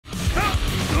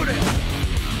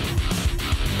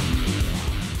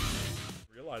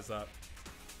is that?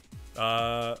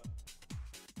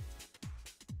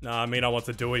 Nah, I mean, I want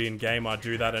to do it in game. I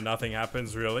do that and nothing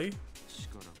happens, really.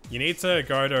 You need to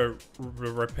go to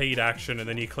repeat action and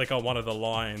then you click on one of the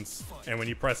lines. And when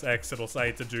you press X, it'll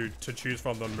say to choose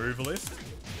from the move list.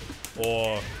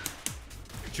 Or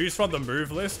choose from the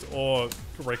move list or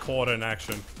record an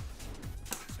action.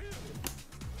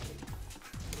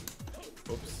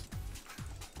 Oops.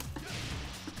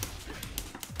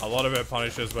 A lot of her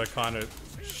punishes were kind of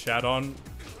shat on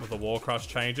with the wall crush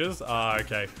changes. Ah,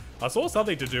 okay. I saw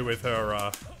something to do with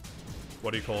her,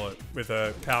 what do you call it? With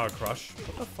her power crush.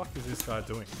 What the fuck is this guy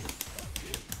doing?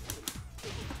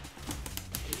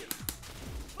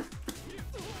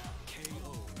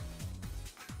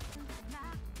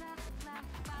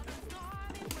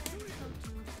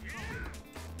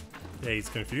 Yeah, he's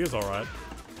confused, alright.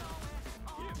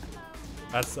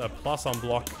 That's a plus on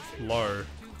block low.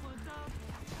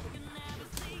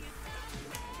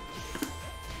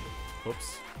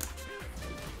 Whoops.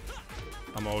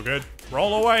 I'm all good.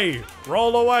 Roll away!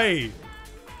 Roll away!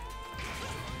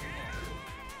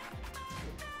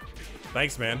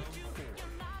 Thanks, man.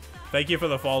 Thank you for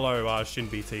the follow,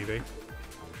 Shinbi TV.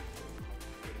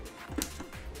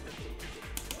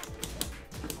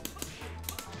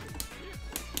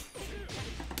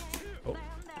 Oh.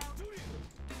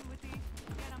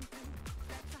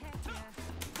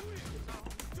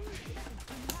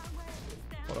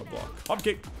 What a block. Hop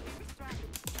kick!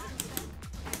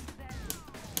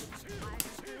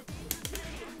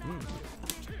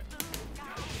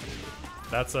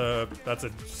 That's a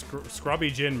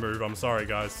scrubby Jin move. I'm sorry,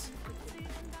 guys.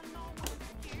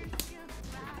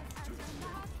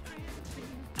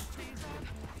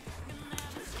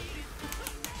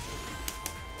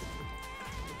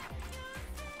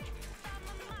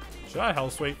 Should I hell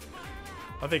sweep?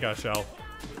 I think I shall.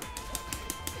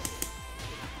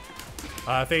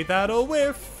 I think that'll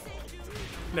whiff.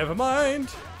 Never mind.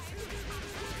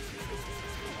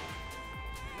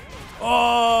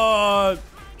 Oh!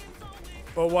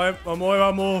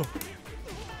 Vamos.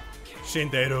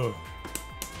 Shinderu.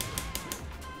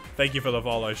 Thank you for the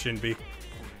follow, Shinbi.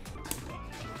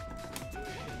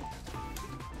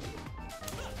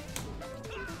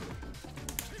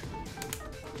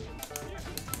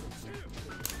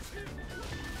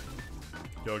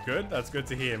 You're good? That's good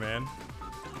to hear, man.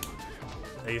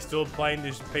 Are you still playing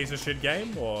this piece of shit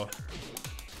game, or...?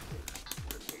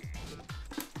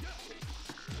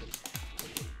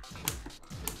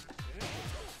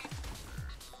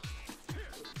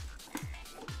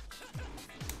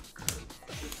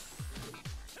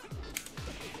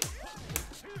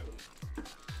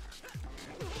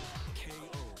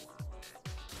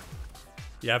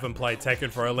 You haven't played Tekken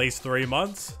for at least 3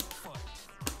 months?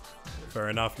 Fair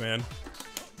enough, man.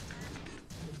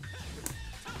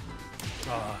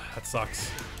 Ah, that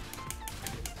sucks.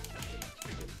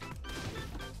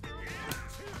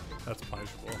 That's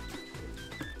punishable.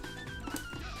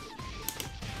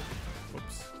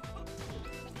 Whoops.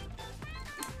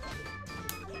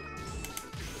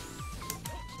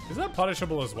 Is that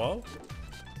punishable as well?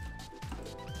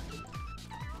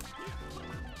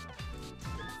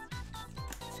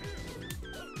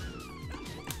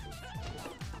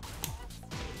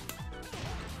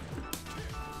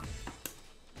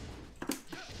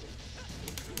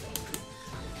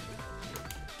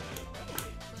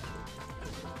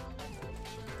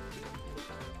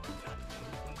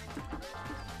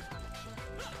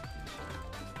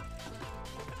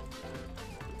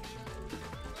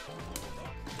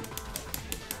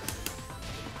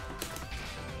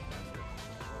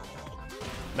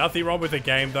 Nothing wrong with the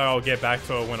game, though. I'll get back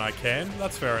to it when I can.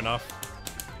 That's fair enough.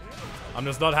 I'm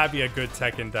just not having a good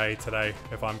Tekken day today,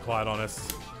 if I'm quite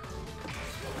honest.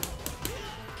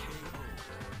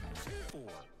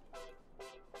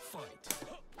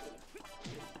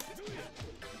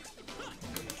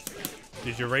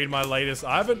 Did you read my latest?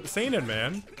 I haven't seen it,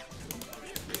 man.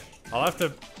 I'll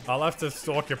have to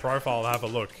stalk your profile and have a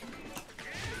look.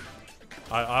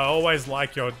 I always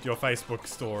like your Facebook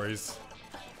stories.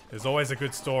 There's always a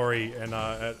good story and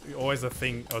always a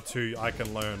thing or two I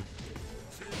can learn.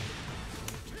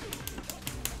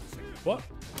 What?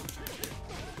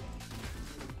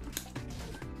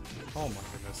 Oh my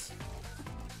goodness.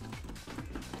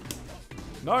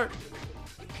 No!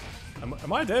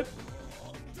 Am I dead?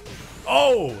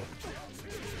 Oh!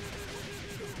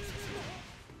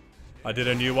 I did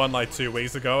a new one like 2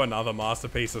 weeks ago, another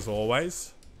masterpiece as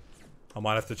always. I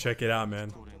might have to check it out,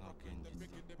 man.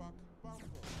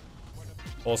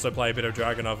 Also play a bit of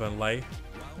Dragunov and Lei.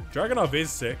 Dragunov is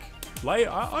sick. Lei,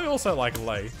 I also like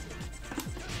Lei.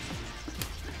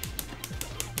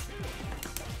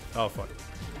 Oh fuck.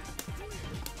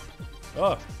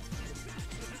 Oh.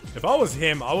 If I was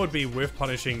him, I would be whiff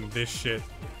punishing this shit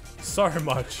so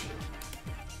much.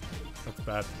 That's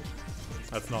bad.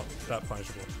 That's not that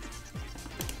punishable.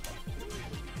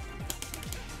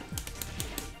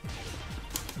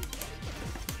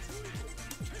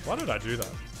 Why did I do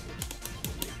that?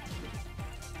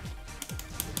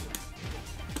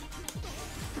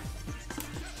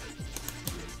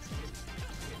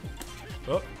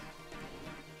 Oh.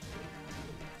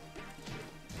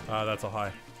 Ah, that's a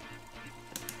high.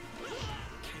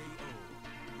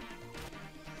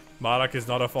 Marduk is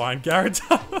not a fine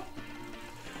character.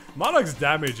 Marduk's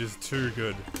damage is too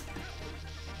good.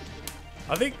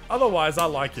 I think, otherwise I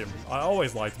like him. I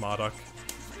always liked Marduk.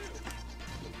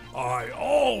 I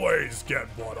always get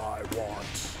what I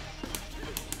want.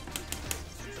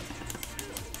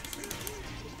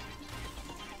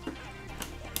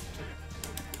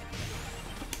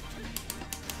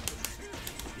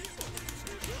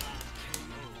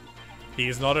 He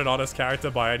is not an honest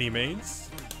character by any means.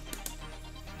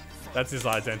 That's his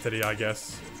identity, I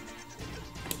guess.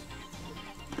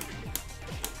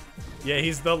 Yeah,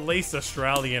 he's the least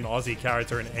Australian Aussie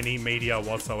character in any media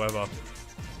whatsoever.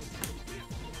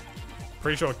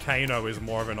 Pretty sure Kano is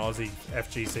more of an Aussie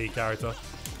FGC character.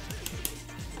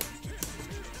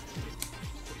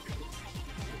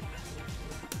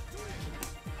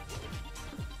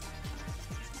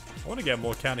 I want to get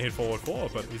more counter hit forward 4,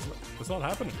 but it's not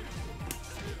happening.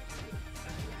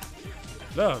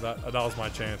 No, that was my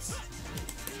chance.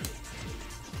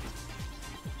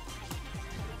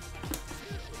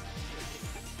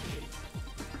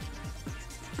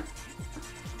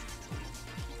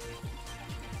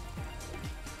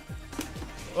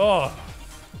 Oh,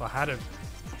 I had him.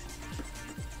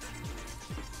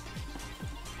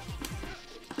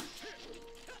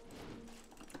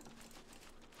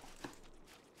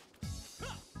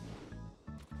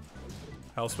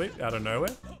 Hell sweep out of nowhere.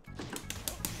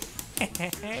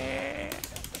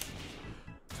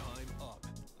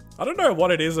 I don't know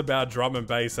what it is about drum and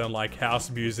bass and like house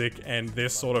music and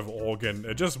this sort of organ.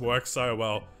 It just works so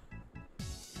well.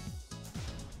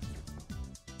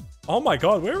 Oh my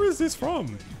god, where is this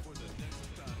from?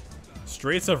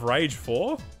 Streets of Rage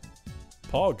 4?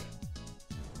 Pog.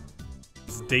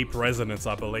 It's Deep Resonance,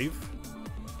 I believe.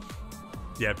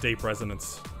 Yeah, Deep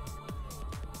Resonance.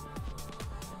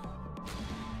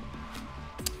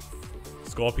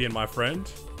 Scorpion, my friend.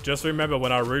 Just remember,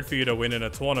 when I root for you to win in a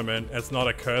tournament, it's not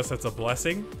a curse, it's a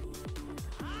blessing.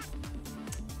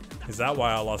 Is that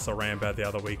why I lost a Rambat the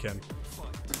other weekend?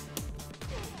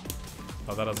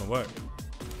 Oh, that doesn't work.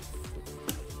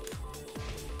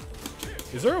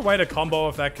 Is there a way to combo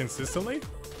with that consistently?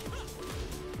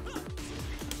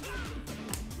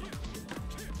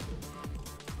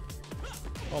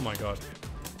 Oh my god.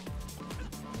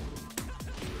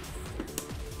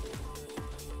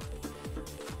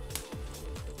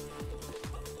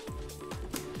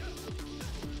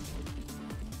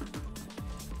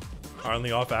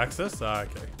 Only off axis? Ah,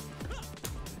 okay.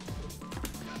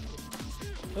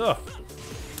 Ugh.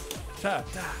 Ta,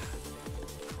 ta.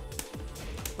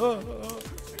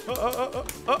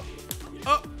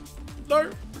 No,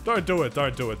 don't do it,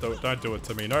 don't do it, don't do it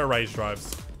to me. No rage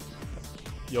drives.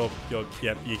 Yep,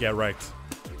 you get wrecked.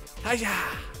 Hiya!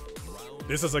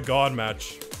 This is a god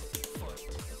match.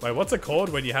 Wait, what's it called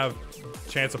when you have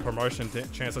chance of promotion,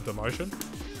 chance of demotion?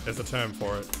 There's a term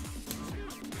for it.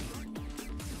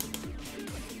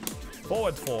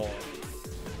 Forward 4.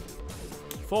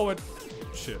 Forward.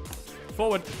 Shit.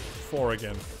 Forward 4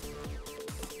 again.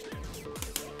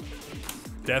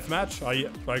 Deathmatch? Oh, yeah.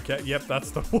 Okay. Yep,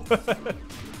 that's the word.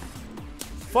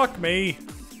 Fuck me.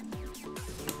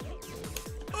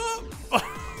 Oh.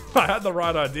 I had the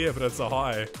right idea, but it's a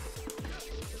high.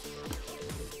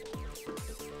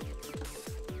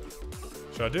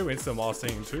 Should I do instant while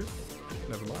singing too?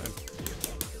 Never mind.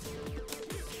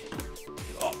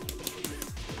 Oh.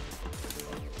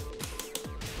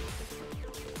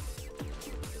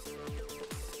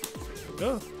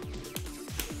 Oh.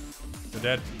 They're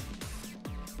dead.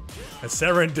 A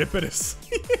serendipitous.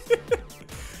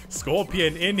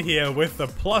 Scorpion in here with the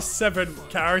 +7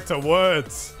 character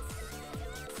words.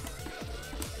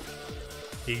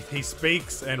 He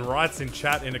speaks and writes in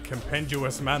chat in a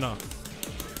compendious manner.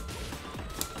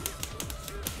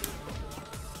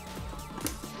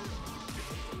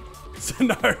 So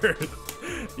no,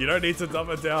 you don't need to dumb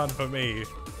it down for me.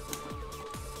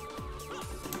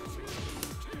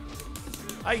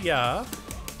 Hiya.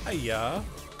 Hiya.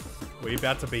 We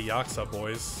about to be Yaksa,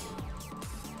 boys.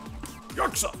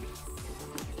 Yaksa!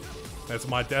 That's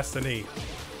my destiny.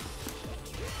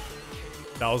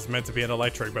 That was meant to be an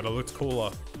electric, but it looks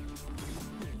cooler.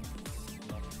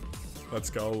 Let's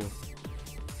go.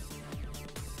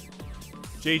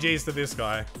 GG's to this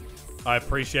guy. I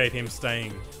appreciate him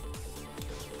staying.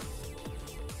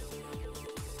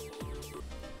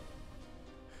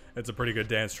 It's a pretty good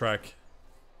dance track.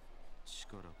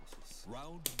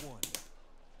 Round 1.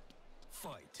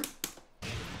 Fight.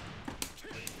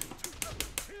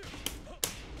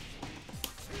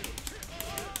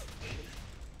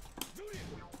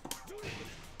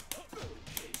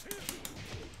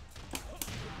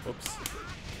 Oops.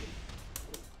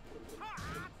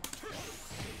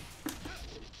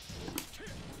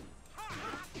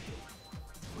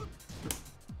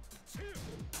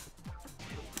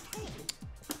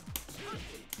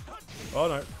 Oh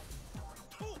no.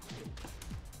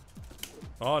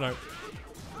 Oh no.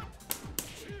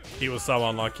 He was so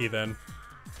unlucky then.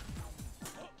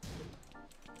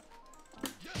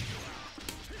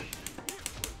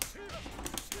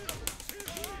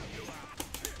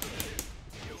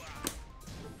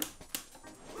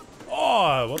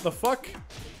 Oh, what the fuck?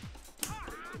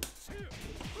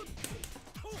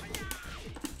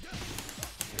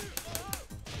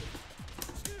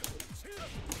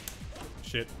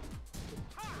 Shit.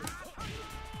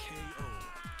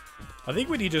 I think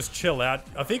when you just chill out,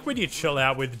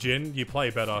 with Jin, you play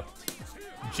better.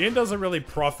 Jin doesn't really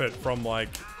profit from like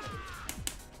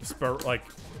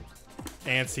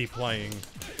antsy playing.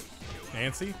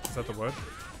 Antsy? Is that the word?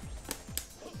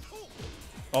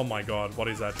 Oh my god, what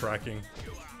is that tracking?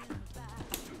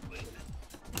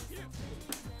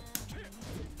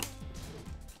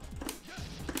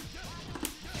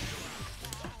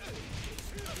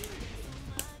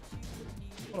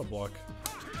 What a block.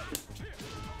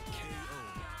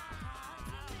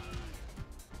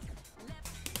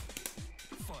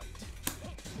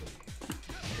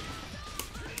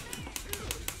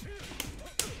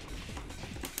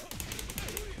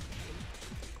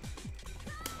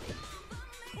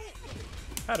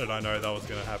 How did I know that was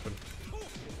gonna happen?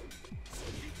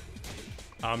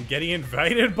 I'm getting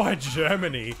invaded by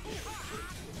Germany.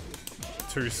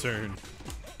 Too soon.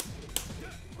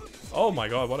 Oh my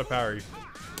god, what a parry.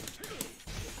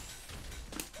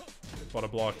 What a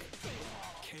block.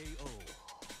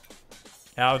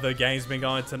 How have the games been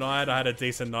going tonight? I had a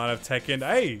decent night of Tekken.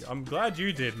 Hey, I'm glad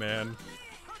you did, man.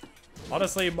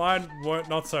 Honestly, mine weren't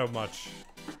not so much.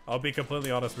 I'll be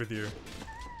completely honest with you.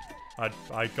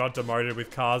 I got demoted with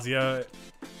Kazuya.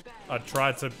 I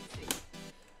tried to...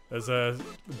 There's a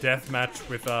death match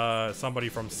with somebody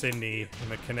from Sydney,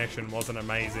 and the connection wasn't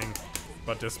amazing.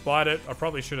 But despite it, I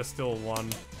probably should have still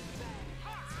won.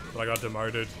 But I got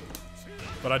demoted.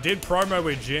 But I did promo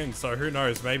with Jin, so who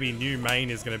knows? Maybe new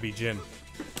main is going to be Jin.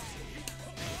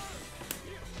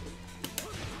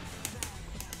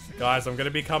 Guys, I'm going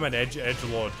to become an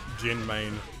edgelord Jin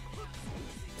main.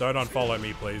 Don't unfollow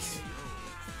me, please.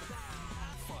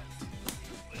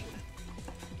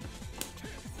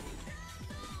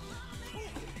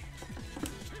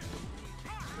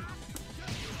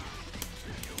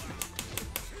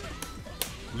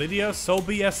 Lydia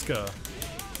Sobieska.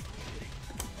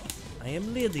 I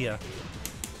am Lydia.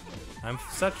 I'm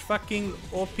such fucking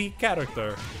OP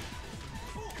character.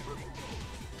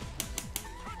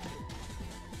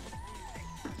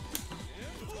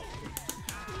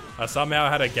 I somehow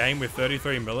had a game with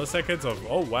 33 milliseconds of...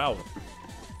 Oh, wow.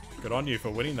 Good on you for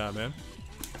winning that, man.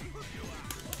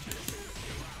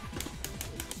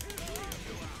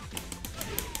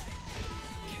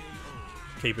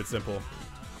 Keep it simple.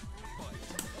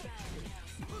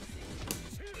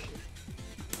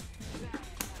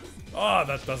 Oh,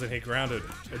 that doesn't hit grounded.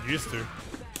 It used to.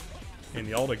 In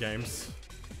the older games.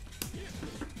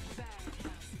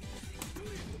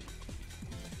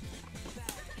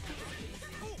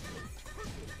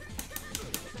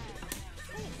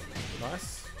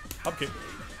 Nice. Up kick.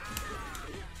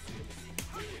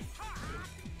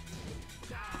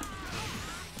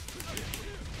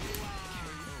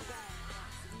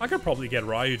 I could probably get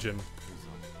Ryujin.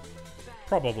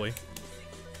 Probably.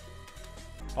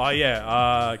 Oh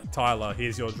yeah, Tyler,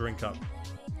 here's your drink cup.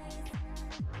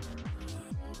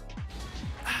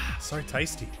 So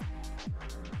tasty.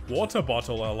 Water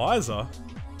Bottle Eliza?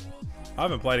 I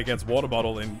haven't played against Water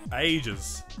Bottle in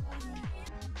ages.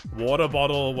 Water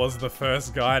Bottle was the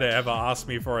first guy to ever ask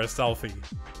me for a selfie.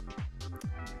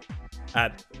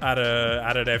 At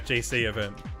an FGC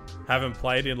event. Haven't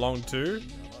played in long too.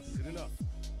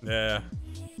 Yeah.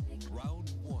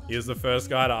 He was the first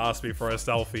guy to ask me for a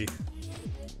selfie.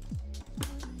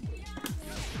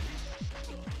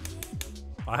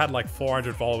 I had like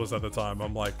 400 followers at the time.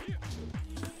 I'm like,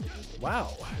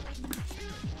 wow.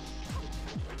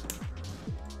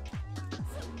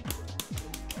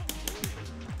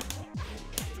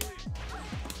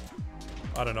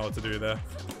 I don't know what to do there.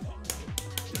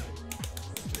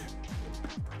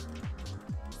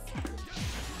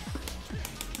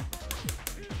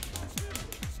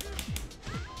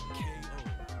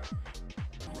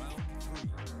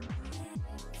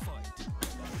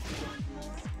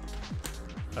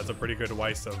 That's a pretty good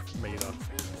waste of meter.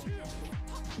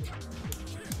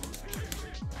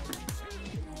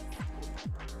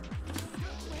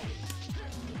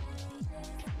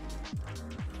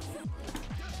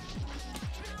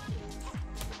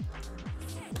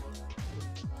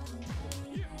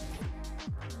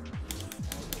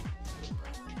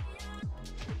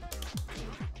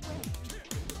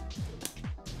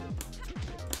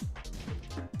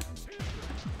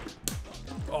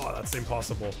 Oh, that's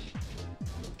impossible.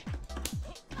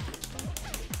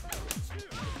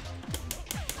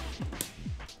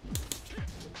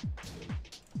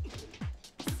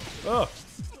 Oh!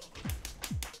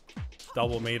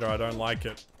 Double meter, I don't like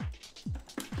it.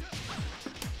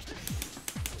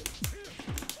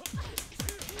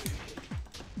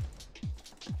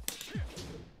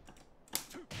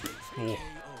 Ooh.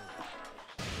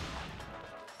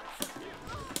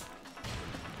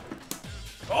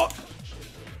 Oh!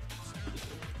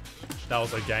 That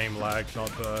was a game lag, not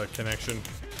the connection.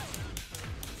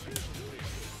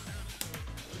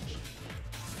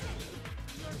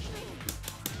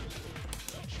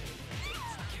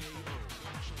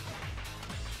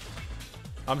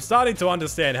 I'm starting to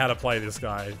understand how to play this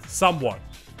guy. Somewhat.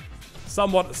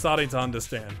 Somewhat starting to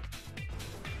understand.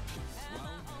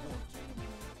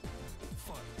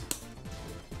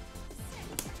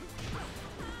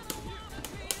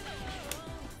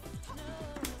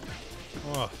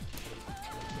 Oh.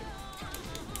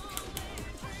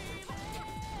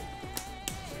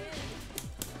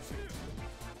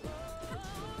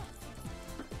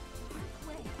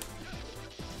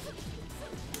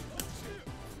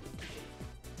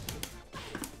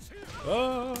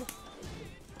 Oh.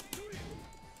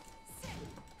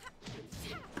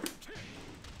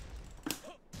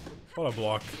 What a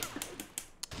block.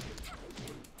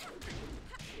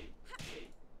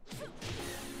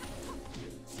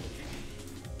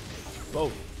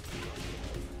 Whoa.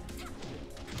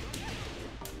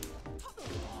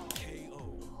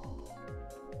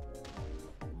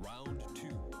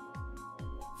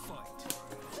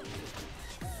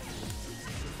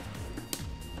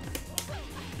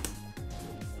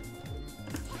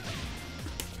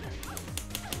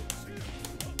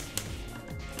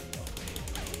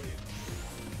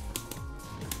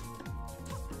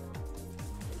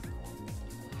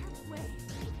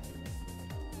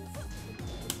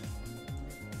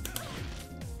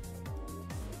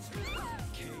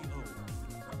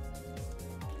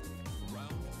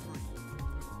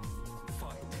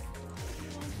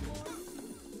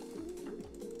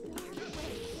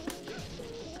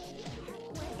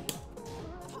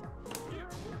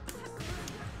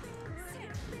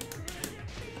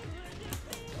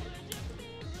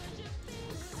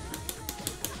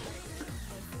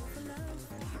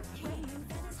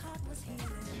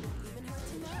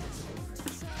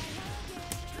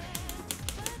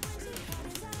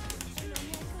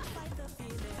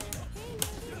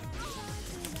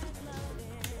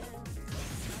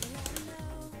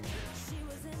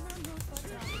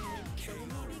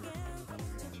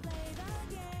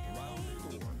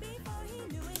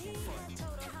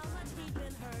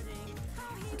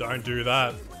 Don't do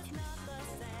that.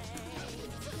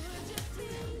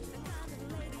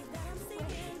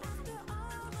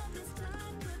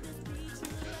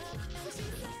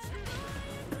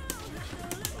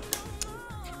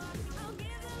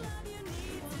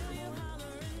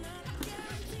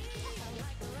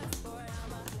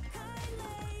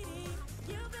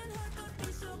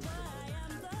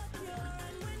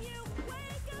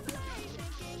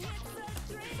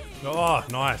 Oh,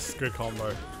 nice. Good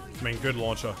combo. I mean, good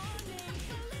launcher.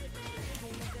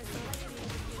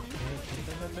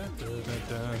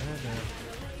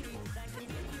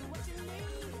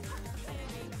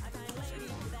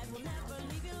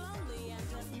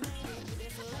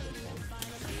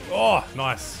 Oh,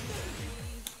 nice.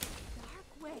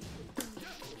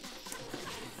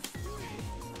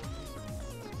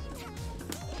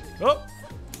 Oh.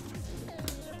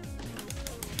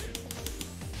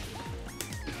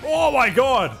 Oh my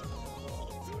god.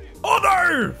 Oh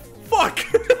no! Fuck!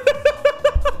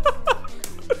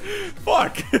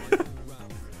 Fuck!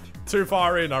 Too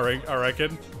far in, I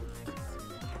reckon.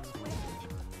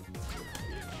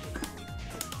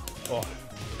 Oh.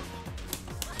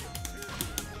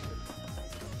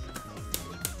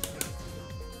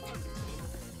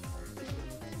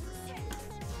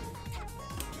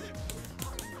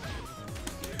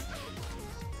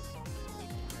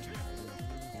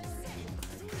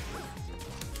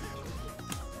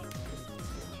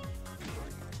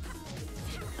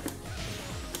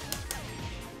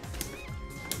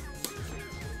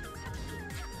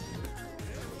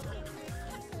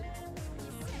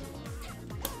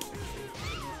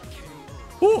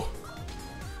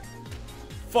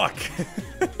 Fuck.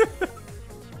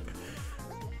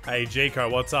 Hey, Jico,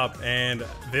 what's up? And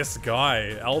this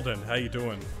guy, Eldon, how you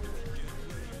doing?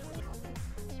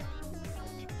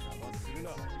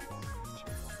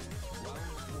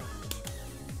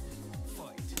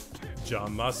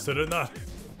 Jamasuruna.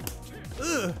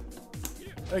 Ugh.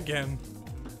 Again.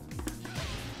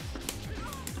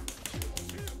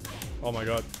 Oh my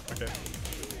god. Okay.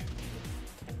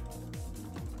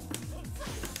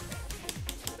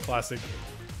 Classic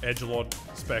edgelord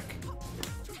spec.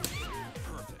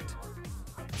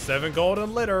 7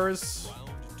 golden letters.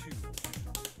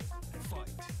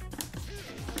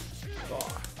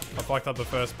 Oh, I fucked up the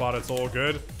first part. It's all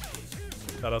good.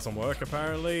 That doesn't work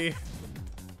apparently.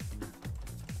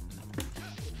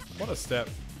 What a step.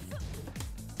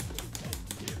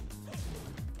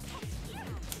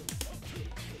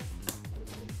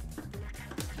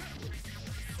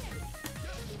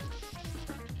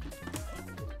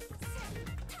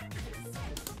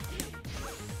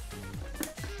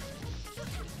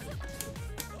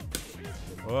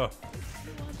 Oh.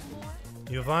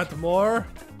 You want more?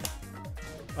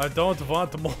 I don't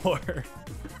want more.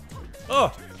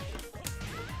 Oh!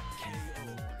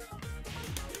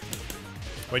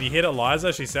 When you hit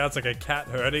Eliza, she sounds like a cat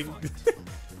herding.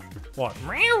 What?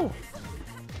 Meow!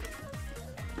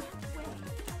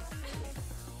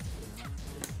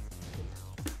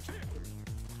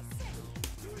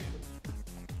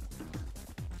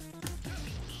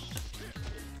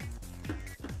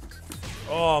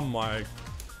 Oh my...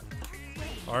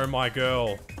 Oh my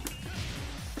girl.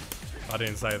 I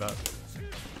didn't say that.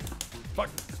 Fuck.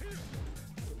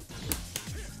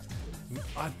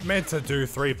 I meant to do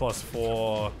 3 plus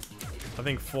 4. I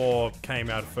think 4 came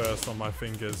out first on my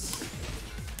fingers.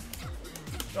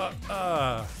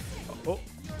 Oh.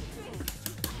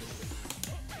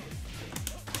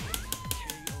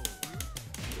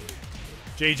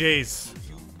 GG's.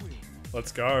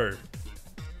 Let's go.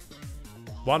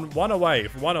 One away.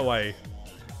 One away.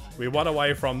 We won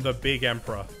away from the big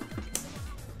emperor.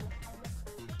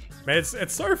 Man,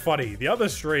 it's so funny. The other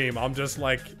stream, I'm just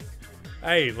like,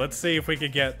 hey, let's see if we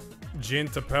could get Jin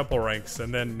to purple ranks,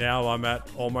 and then now I'm at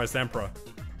almost emperor.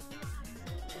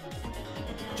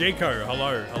 Jico,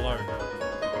 hello, hello.